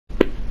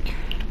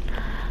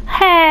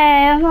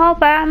I'm all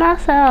by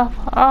myself.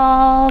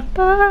 All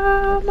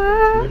by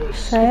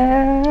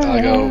myself.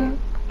 I'll go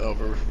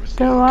over with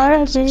Don't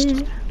wanna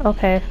be.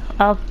 Okay,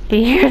 I'll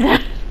be here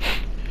then.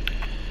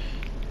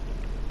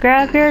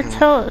 Grab your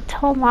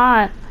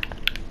tomat.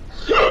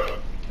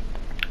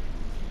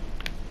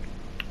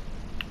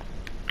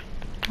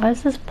 Why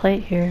is this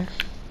plate here?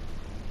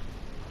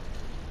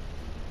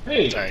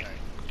 Hey! Sorry.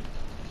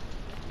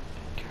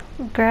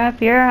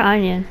 Grab your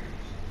onion.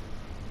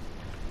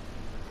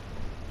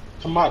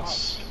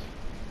 Tomatoes.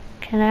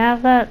 Can I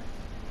have that?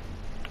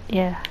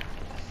 Yeah.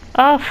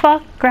 Oh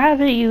fuck,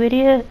 grab it, you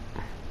idiot.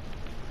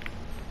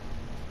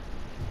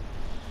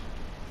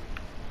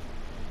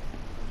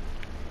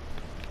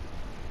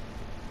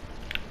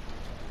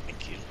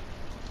 Thank you.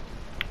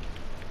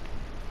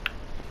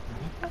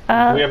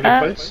 Do we have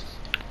any plates?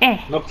 Eh.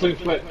 No clean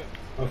plate.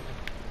 Okay.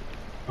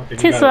 Okay,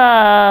 you got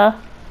Tisla.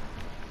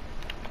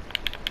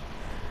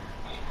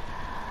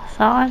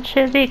 Someone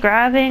should be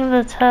grabbing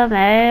the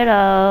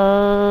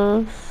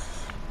tomatoes.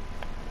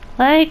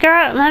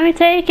 Let me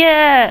take it.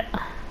 it.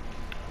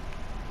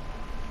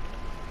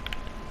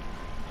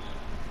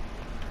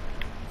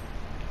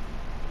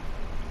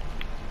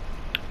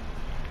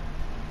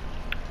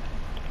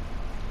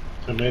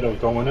 Tomato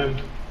going in.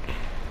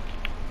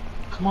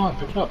 Come on,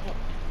 pick it up.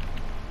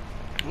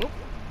 Whoop.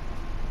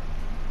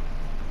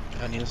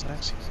 Onions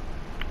next.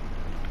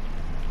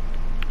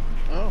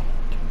 Oh.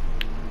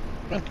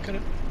 Come on, cut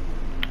it.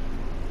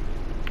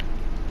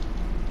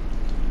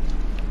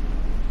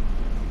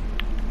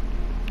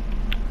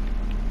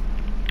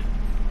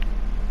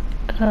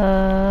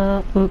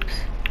 Oops.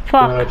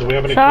 Fuck. Do we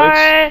have any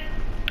Sorry.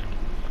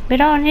 We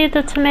don't need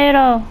the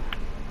tomato.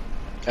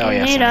 Oh We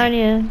yeah, need sorry.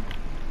 onion.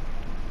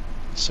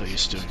 So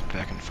used to it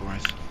back and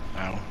forth.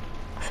 Ow.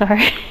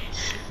 Sorry.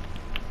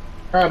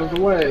 Out of the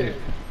way.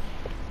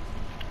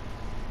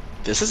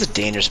 This is a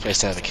dangerous place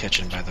to have a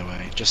kitchen, by the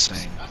way. Just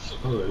saying.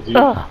 Absolutely.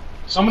 Ugh.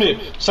 So many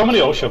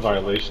OSHA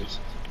violations.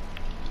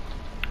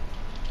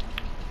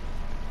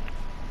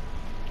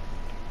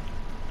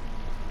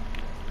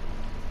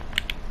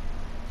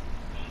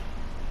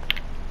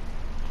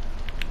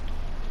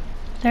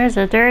 There's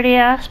a dirty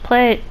ass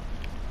plate.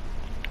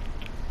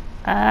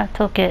 I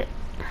took it.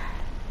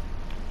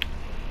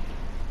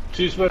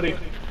 She's ready.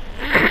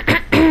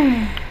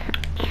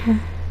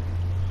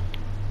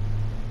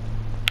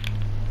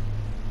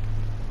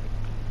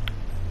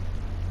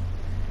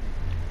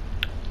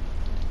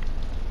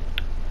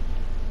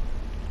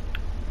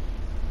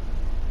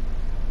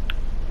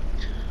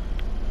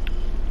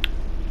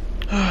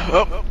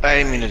 Oh, I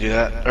didn't mean to do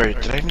that. Or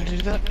did I mean to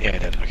do that? Yeah, I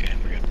did. Okay,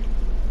 we're good.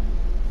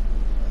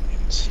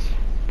 Onions.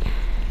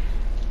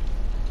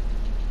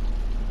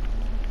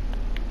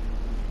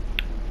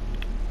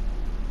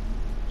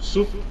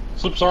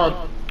 Soup's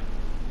on.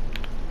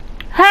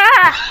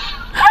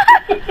 Ha!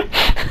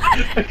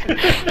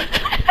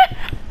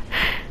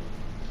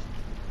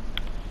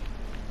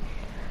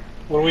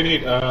 What do we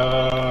need?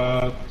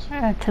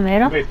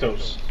 Tomato?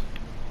 Tomatoes.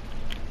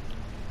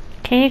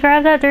 Can you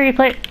grab that dirty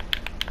plate?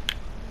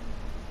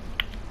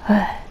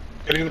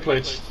 Getting the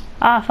plates.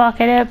 Ah, fuck,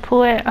 I didn't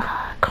pull it.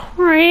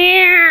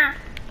 Crap!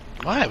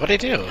 Why? What'd I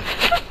do?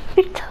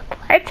 You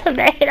took my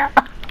tomato.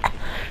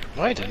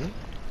 No, I didn't.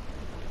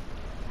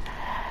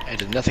 I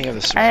did nothing of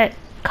the sort. I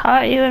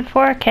caught you in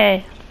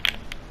 4K.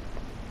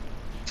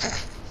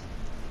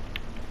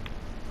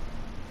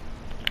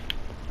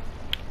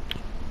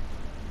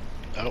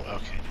 Oh,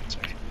 okay.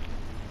 Sorry.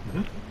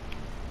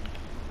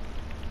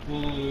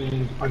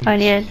 Onions. Onion.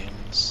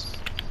 Onions.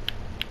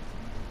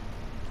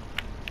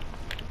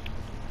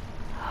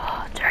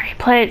 Oh, dirty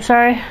plate,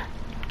 sorry.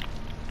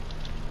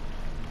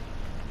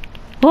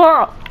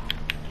 Whoa!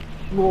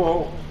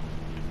 Whoa.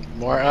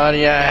 More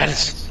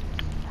onions.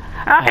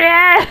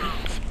 Onion!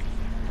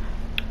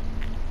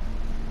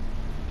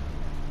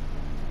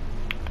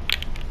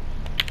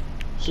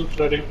 Soup's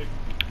ready.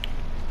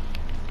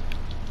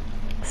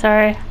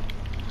 Sorry.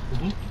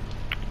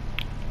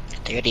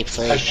 Dirty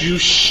plate. As you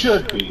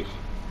should be.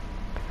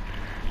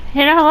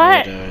 You know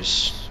what?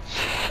 Potatoes.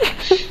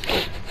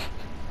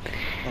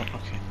 Oh,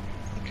 okay.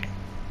 Okay.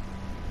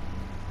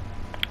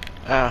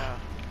 Ah.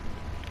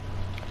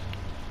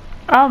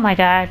 Oh my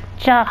god.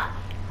 Ja.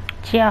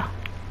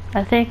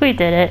 I think we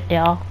did it,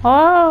 y'all.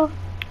 Oh!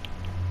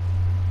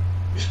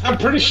 I'm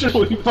pretty sure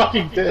we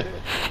fucking did.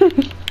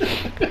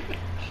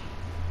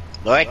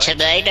 More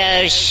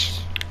tomatoes.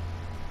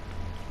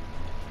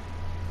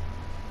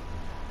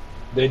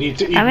 They need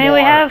to eat I mean, more.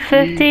 we have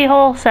 50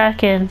 whole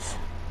seconds.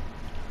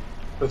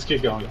 Let's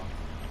keep going.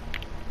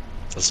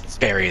 Let's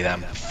bury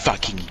them.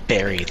 Fucking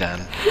bury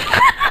them.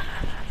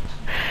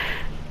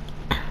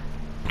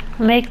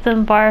 Make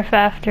them barf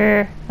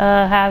after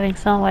having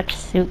so much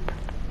soup.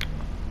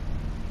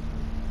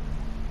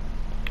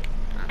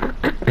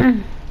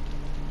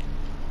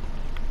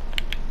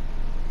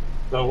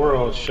 The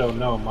world shall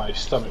know my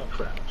stomach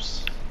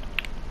cramps.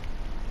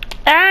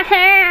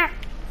 Ah-ha!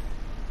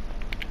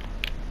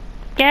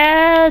 Get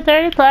a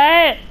dirty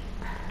plate!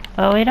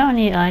 Oh, we don't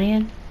need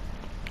onion.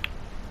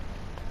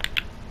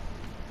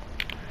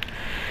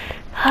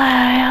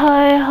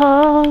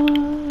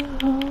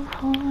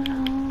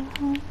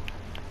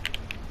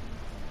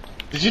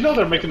 Did you know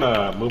they're making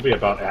a movie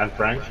about Anne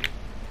Frank?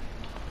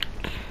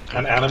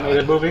 An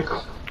animated movie?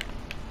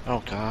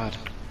 Oh God.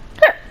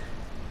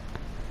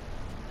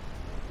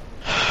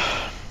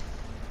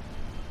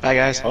 Bye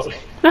guys. Oh.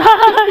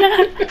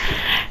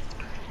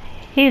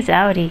 He's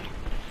outie.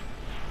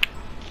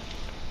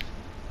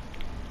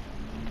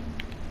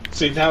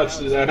 See, now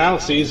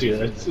it's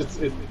easier.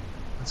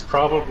 It's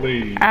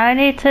probably I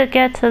need to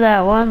get to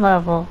that one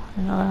level,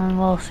 and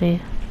we'll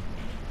see.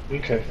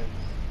 okay.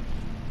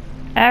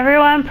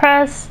 Everyone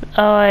press.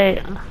 Oh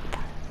wait,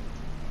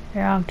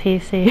 you're on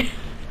PC,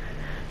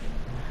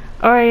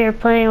 or you're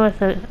playing with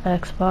the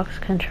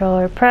Xbox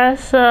controller.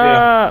 Press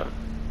Yeah.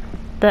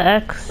 the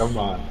X Come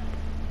on.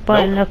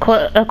 button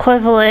Nope.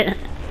 equivalent.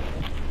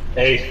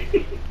 Hey.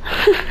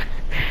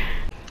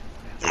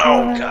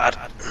 Oh God.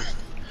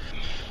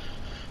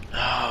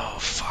 Oh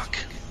fuck.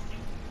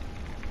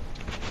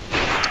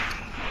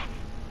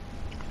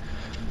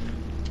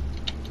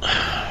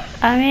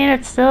 I mean,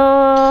 it's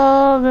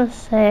still the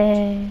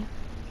same.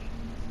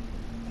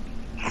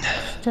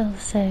 Still the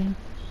same.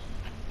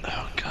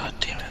 Oh God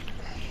damn it.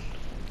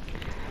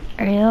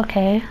 Are you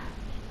okay?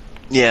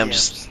 Yeah, I'm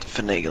just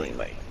finagling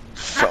my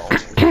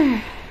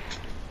phone.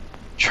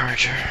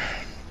 Charger.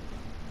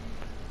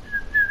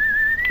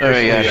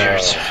 Alright, yeah, Recently,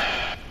 yours.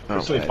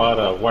 Recently Okay. bought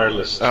a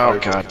wireless Oh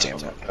charger. God damn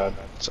it. God.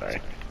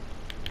 Sorry.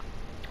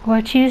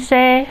 What you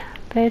say,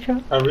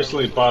 Pedro? I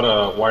recently bought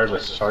a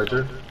wireless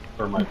charger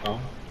for my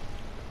phone.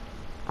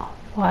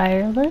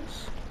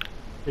 Wireless?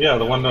 Yeah,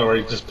 the one where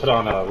you just put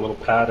on a little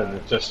pad and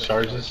it just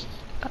charges.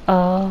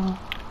 Oh,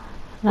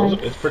 nice.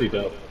 It's pretty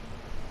dope.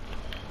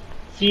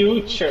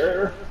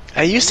 Future.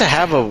 I used to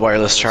have a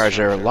wireless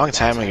charger a long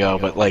time ago,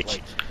 but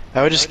like,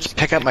 I would just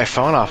pick up my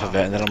phone off of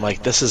it, and then I'm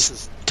like, this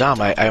is dumb.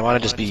 I want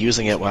to just be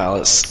using it while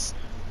it's,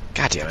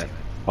 God damn it,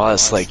 while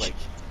it's like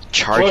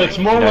charging. Well, it's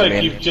more you know like what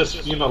I mean? you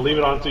just leave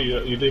it on to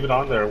you leave it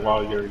on there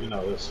while you're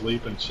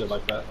asleep and shit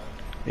like that.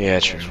 Yeah,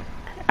 true.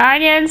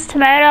 Onions,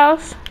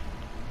 tomatoes.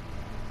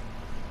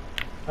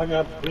 I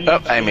got green Oh, I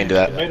didn't mean to do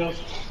that. tomatoes.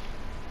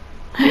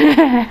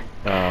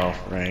 Oh,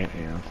 right,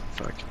 yeah,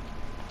 fuck.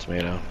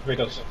 Tomato.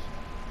 Tomatoes.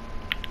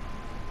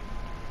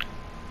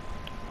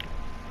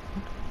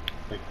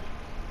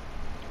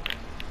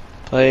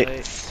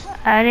 Plate.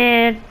 I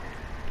need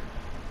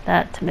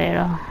that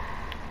tomato.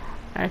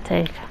 I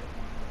take.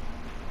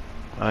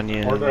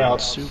 Onion. Order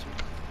out. Soup.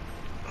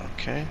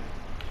 Okay.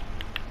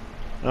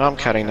 Oh, I'm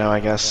cutting now, I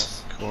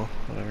guess. Cool,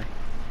 whatever.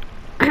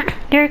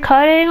 You're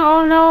cutting?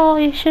 Oh no,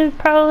 you should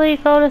probably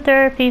go to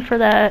therapy for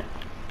that.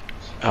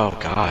 Oh,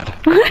 God.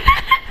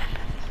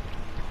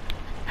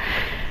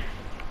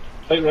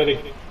 Plate ready.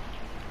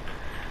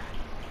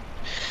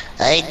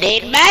 I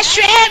need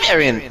mushroom! I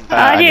mean,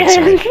 Onions.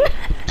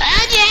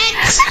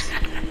 onions.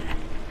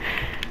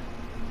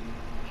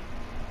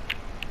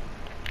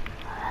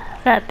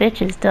 That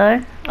bitch is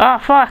done. Oh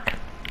fuck.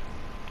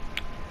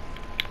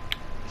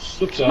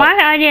 Soup's out.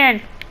 My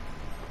onion.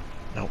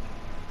 Nope.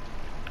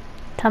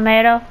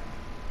 Tomato.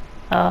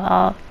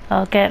 Oh,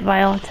 I'll get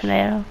my own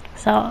tomato.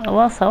 So,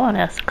 well, someone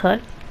has to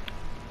cook.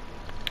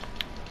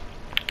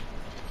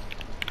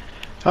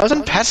 I was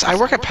in Pets. I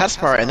work at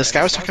PetSmart, and this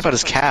guy was talking about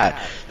his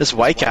cat. This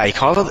white guy. He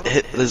called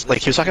it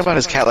like he was talking about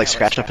his cat like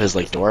scratching up his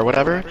like door or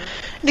whatever, and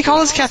he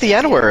called his cat the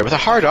N-word with a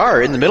hard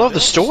R in the middle of the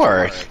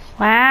store.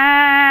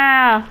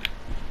 Wow.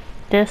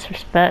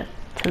 Disrespect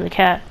to the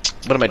cat.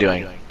 What am I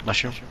doing?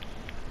 Mushroom?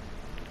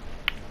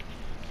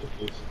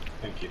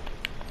 Thank you.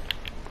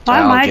 Why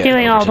am I'll I get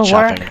doing over all to the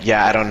chopping. work?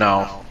 Yeah, I don't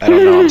know. I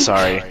don't know. I'm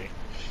sorry.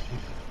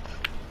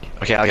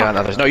 Okay, I'll get on the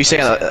other. No, you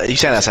stay on you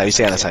stay on that side. You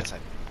stay on that side.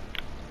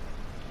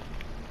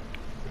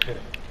 Okay.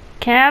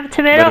 Can I have a What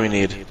tomato? do we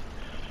need?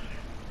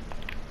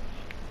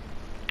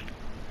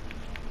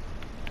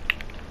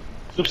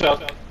 Soup's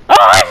out.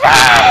 Oh,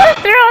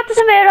 no! Throw out the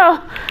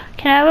tomato!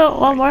 Can I have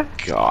one more?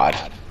 God,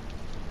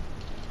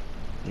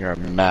 you're a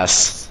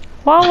mess.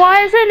 Well,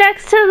 why is it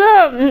next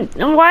to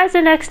the... Why is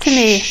it next to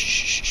me?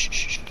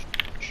 Shh.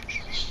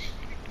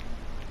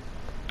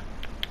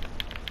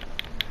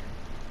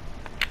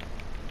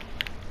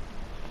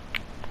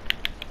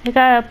 You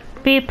gotta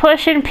be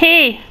pushing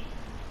P.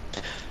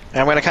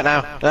 I'm gonna cut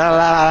now.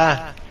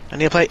 I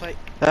need a plate. Send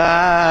it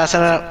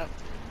out.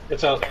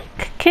 It's out.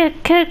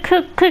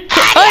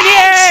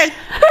 Onion!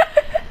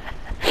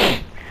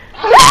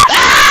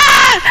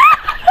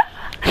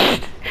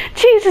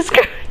 Jesus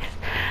Christ.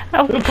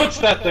 Oh, Who puts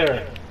that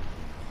there?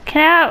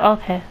 can I have...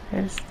 Okay,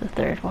 there's the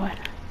third one.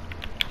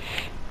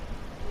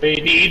 We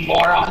need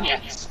more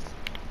onions.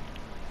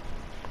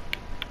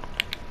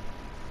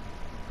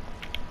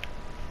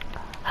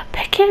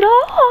 Pick it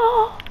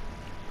up!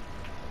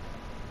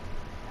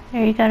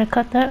 Here, you gotta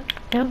cut that.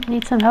 Yep,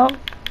 need some help?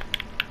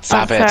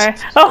 Stop Oh, it. sorry.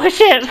 Oh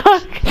shit,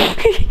 fuck!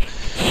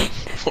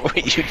 What are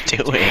you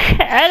doing?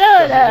 I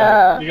don't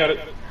know! You got it.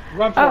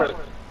 Run for it.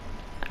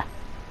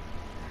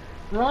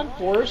 Run,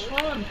 Forrest,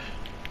 run.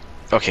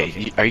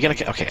 Okay, are you gonna?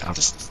 Okay, I'll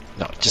just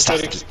no, just stop.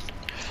 Just,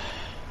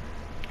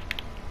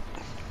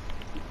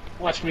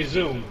 Watch me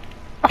zoom.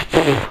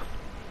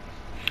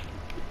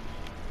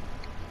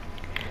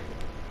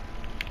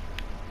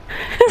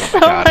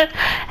 Someone God.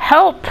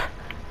 help!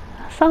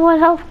 Someone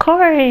help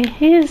Corey.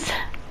 It's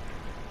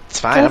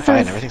fine, I'm This fine,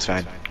 is- everything's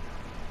fine.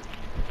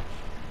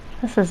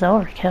 This is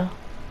overkill.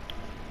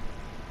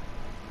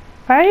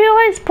 Why are you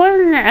always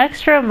putting an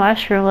extra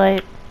mushroom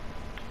light?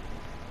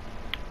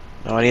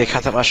 No, I need to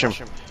cut that mushroom.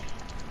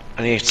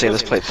 I need to save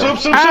this plate though.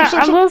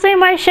 I'm losing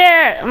my shit!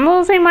 I'm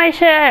losing my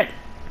shit!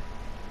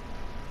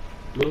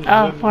 Losing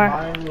Oh, more.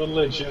 my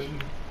religion.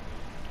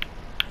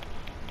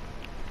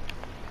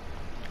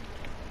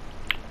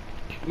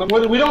 No,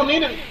 we don't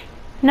need it.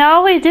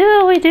 No, we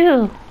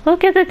do.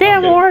 Look at the damn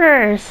Okay.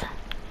 orders.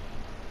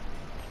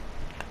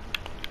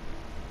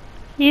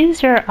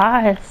 Use your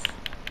eyes.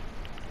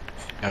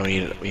 No,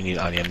 we need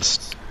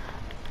onions.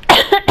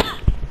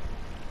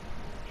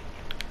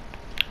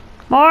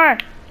 More!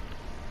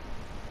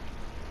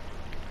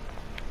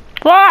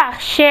 Ah,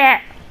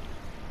 shit!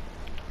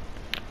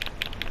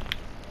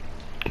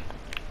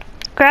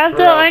 Grab the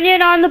Bro.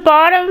 onion on the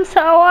bottom,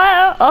 so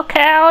what?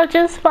 Okay, I'll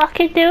just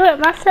fucking do it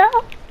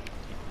myself.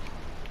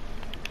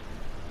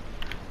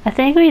 I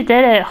think we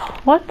did it.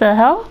 What the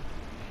hell?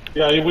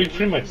 Yeah, we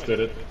pretty much did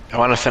it. I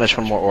want to finish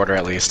one more order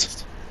at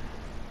least.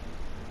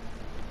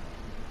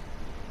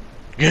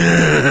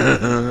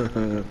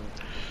 Come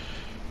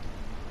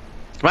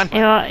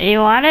on. You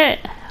want it?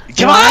 Come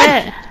You want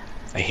on! it?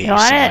 I hate You you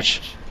want so it?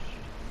 much.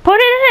 Put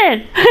it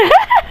in!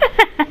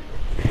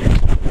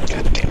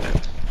 God damn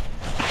it.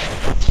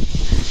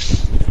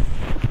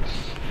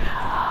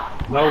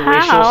 No How?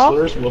 racial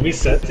slurs will be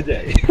said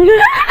today.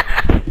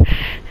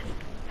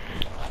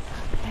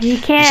 You You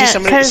can't. see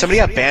somebody 'cause-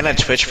 got banned on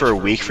Twitch for a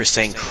week for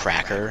saying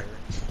cracker?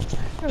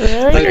 Like,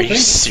 are Really? you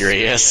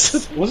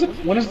serious? Wasn't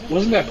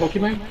that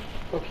Pokemon?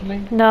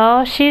 Pokemon?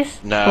 No, she's.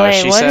 No, Wait,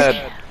 she what did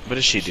said. What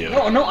did she do?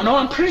 No,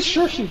 I'm pretty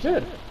sure she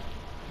did.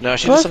 No,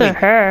 she It did wasn't something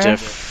her.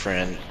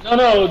 different.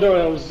 No,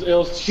 it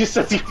was. She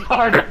said the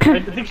R. I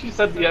think she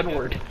said the N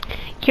word.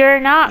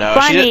 You're not No,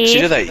 funny. she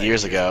did that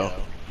years ago.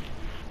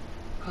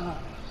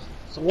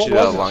 So what She did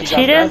that a was long it? time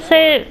She ago. didn't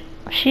say.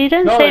 She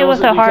didn't No, say it was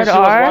with a hard because she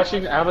R. was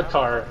watching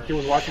Avatar. She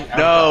was watching Avatar.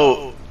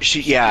 No,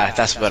 yeah,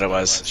 that's what it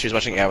was. She was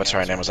watching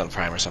Avatar on Amazon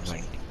Prime or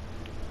something.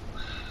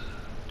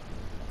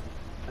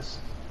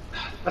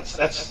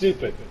 That's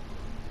stupid.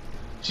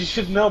 She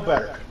should know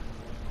better.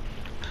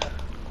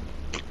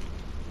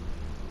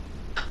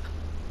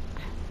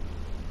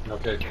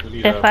 Okay, we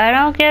need If I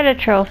don't get a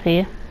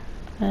trophy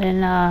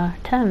in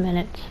 10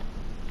 minutes.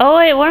 Oh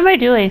wait, what am I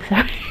doing?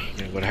 Sorry.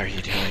 Dude, what are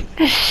you doing?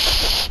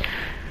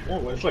 Yeah,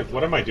 well, it's like,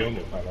 what am I doing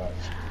with my life?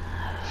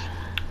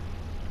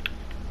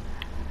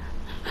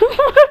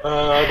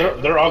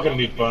 They're all gonna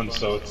need buns,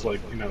 so it's like,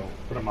 you know,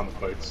 put them on the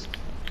plates.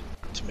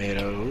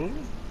 Tomato.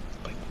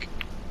 Like,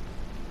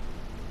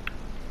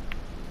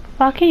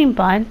 Fucking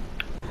bun.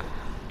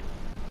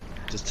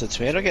 does the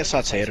tomato get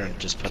sauteed or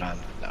just put on?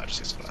 No, it just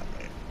gets put on,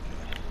 right?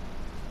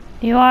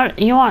 You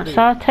want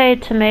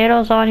sauteed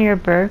tomatoes on your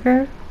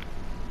burger?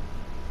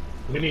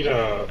 We need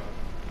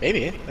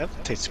Maybe. That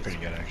tastes pretty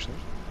good, actually.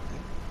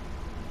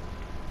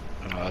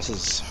 Oh, this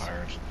is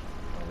hard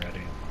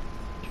already.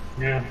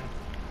 yeah.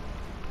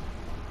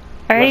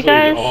 Are you Leslie,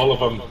 guys? all of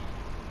them.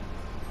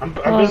 I'm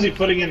Oh. busy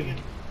putting in.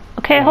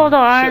 Okay, hold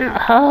on.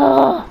 shit.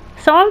 Oh,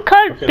 someone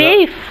cut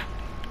Okay, beef.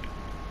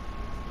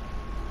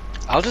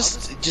 I'll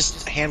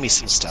just hand me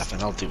some stuff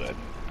and I'll do it.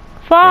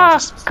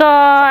 Fuck.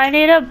 I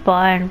need a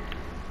bun.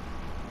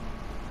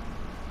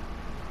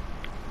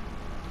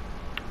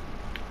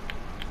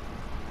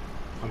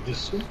 I'm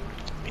just.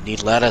 We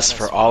need lettuce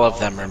for all of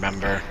them,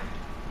 remember?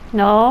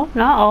 No,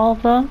 not all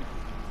of them.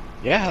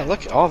 Yeah,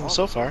 look, all of them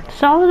so far.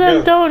 Some of them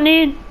Yeah. don't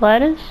need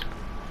lettuce.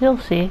 You'll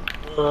see.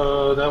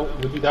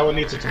 That one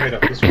needs a tomato.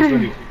 This one's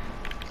ready.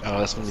 Oh,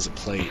 this one needs a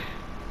plate.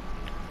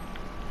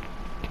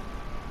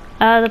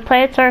 The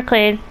plates are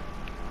clean.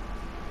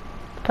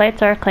 The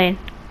plates are clean.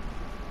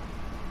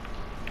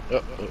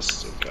 Oh,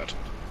 this is good.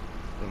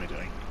 What am I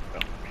doing? Oh,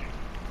 okay.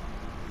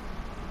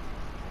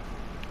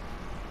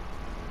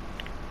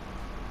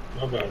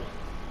 Oh god.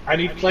 I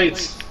need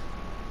plates.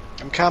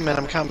 I'm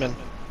coming.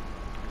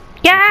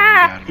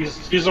 Yeah!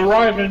 He's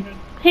arriving.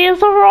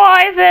 He's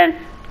arriving!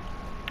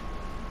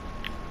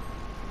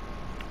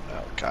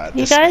 Oh god,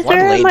 You this guys one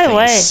are in lane my thing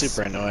way. is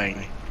super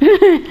annoying.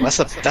 That's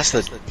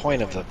the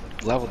point of the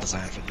level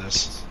design for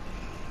this.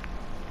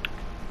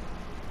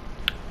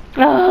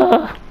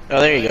 Ugh, Oh,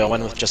 there you go,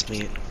 one with just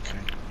meat. Okay.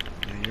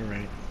 Yeah, you're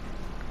right.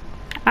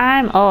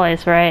 I'm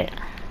always right.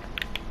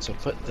 So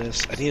put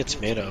this. I need a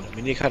tomato.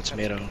 We need to cut a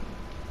tomato.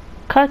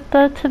 Cut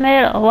the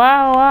tomato.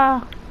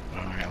 Wow.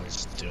 Alright,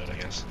 let's do it, I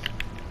guess.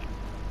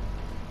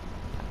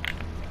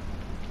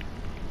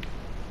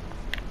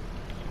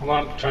 Hold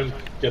on, I'm trying to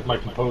get my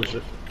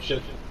composure.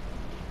 Shit.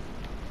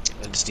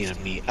 I just need a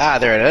meat. Ah,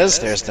 there it is.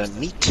 There's the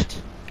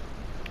meat.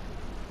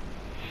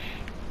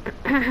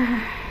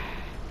 I'm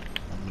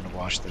gonna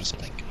wash this.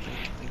 Think.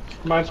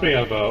 Reminds me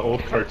of an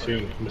old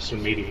cartoon, Mr.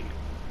 Meaty.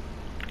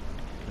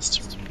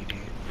 Mr. Meaty.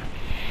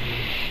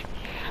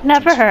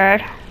 Never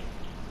heard.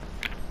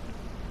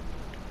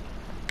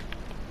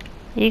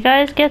 You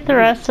guys get the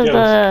rest of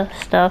the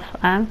stuff.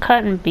 I'm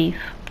cutting beef.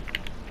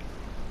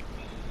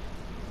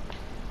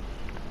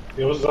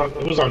 It was on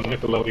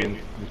Nickelodeon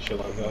and shit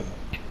like that.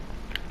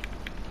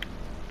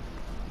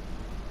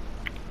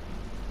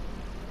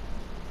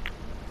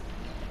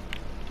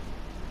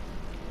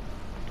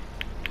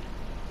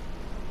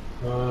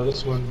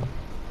 This one.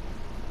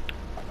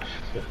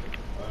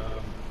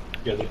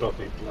 Yeah, they both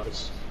need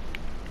lettuce.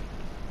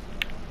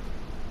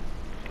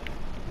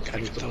 Gotta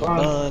get those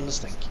buns,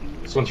 thank you.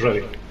 This one's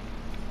ready.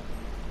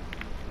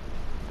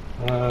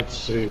 Let's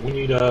see, we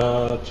need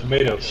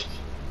tomatoes.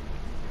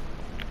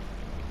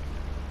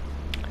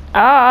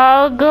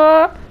 Oh,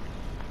 good.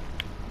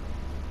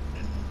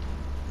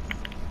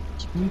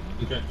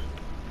 Okay.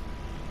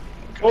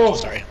 Oh,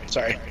 sorry.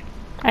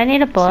 I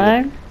need a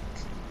bun.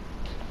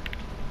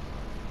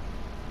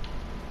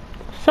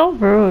 So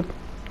rude.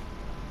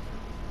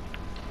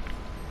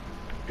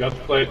 Got the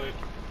plate.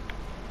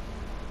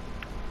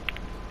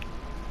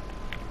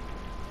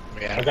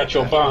 Yeah, I got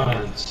your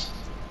buns.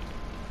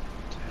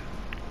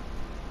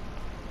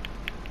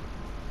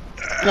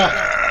 No.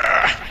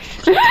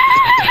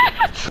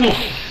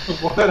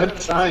 One at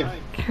a time.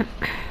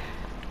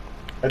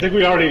 I think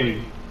we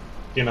already,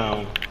 you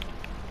know,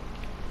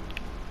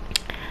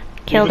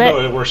 Killed even it.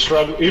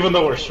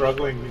 though we're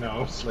struggling, you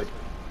know, it's like.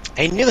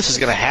 I knew this was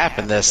gonna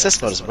happen. The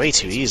assist mode is way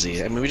too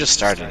easy. I mean, we just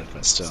started it,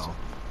 but still.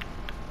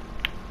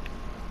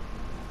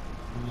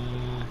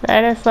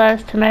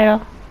 Lettuce,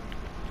 tomato.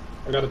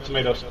 I got the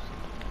tomatoes.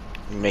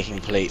 I'm making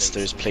plates.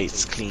 There's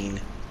plates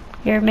clean.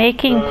 You're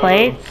making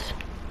plates?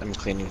 I'm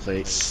cleaning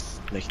plates.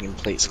 Making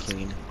plates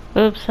clean.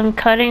 Oops, I'm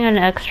cutting an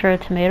extra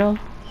tomato.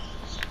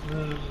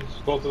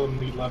 Both of them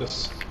need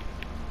lettuce.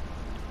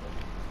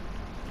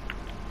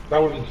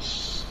 That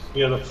one's...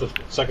 Yeah, that's the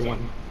second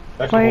one.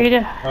 Where are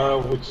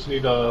you we just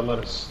need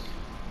lettuce.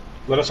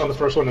 Lettuce on the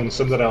first one and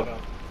send it out.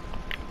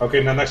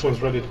 Okay, now the next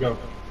one's ready to go.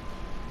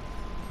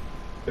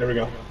 There we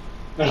go.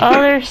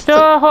 Oh, there's still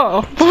a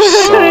hole.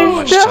 So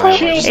much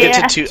time. Let's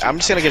Yeah. get to I'm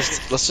just gonna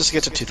get. Let's just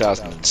get to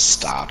 2,000 and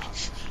stop.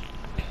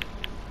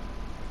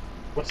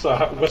 What's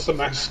the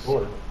max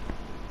score?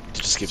 It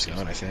just keeps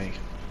going, I think.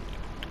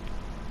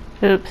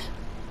 Oops.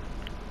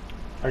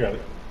 I got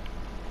it.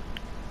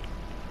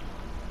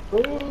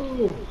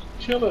 Oh,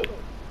 chill it.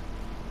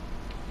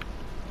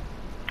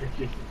 Thank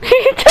you.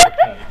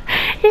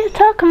 You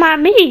took my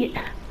meat.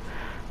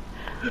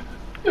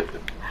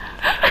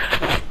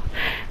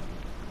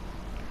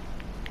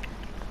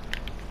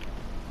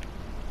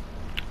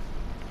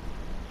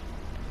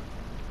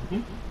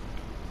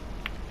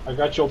 I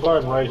got your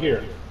bun right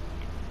here.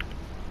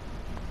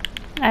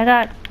 I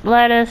got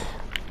lettuce.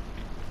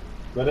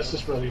 Lettuce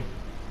is ready.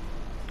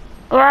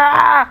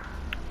 Rah!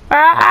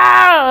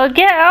 Rah!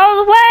 Get out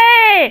of the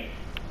way!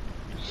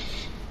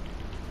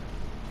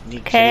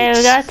 Need Okay, we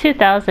plates. got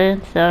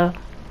 2,000, so.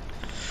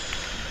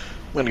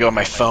 I'm gonna go on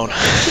my phone.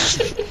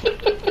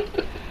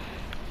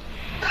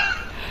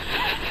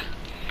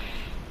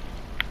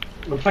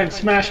 We're playing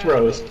Smash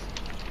Bros.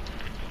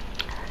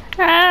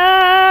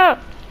 Oh!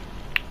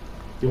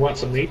 You want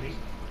some meat?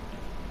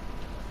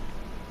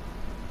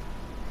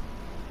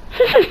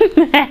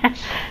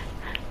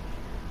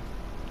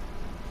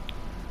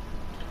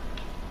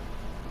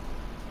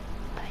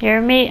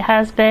 Your meat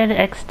has been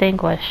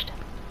extinguished.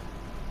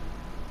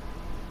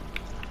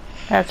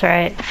 That's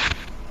right.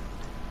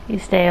 You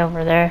stay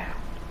over there.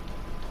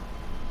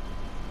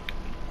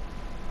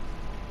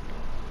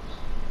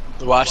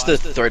 Watch the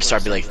third star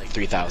be like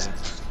 3,000.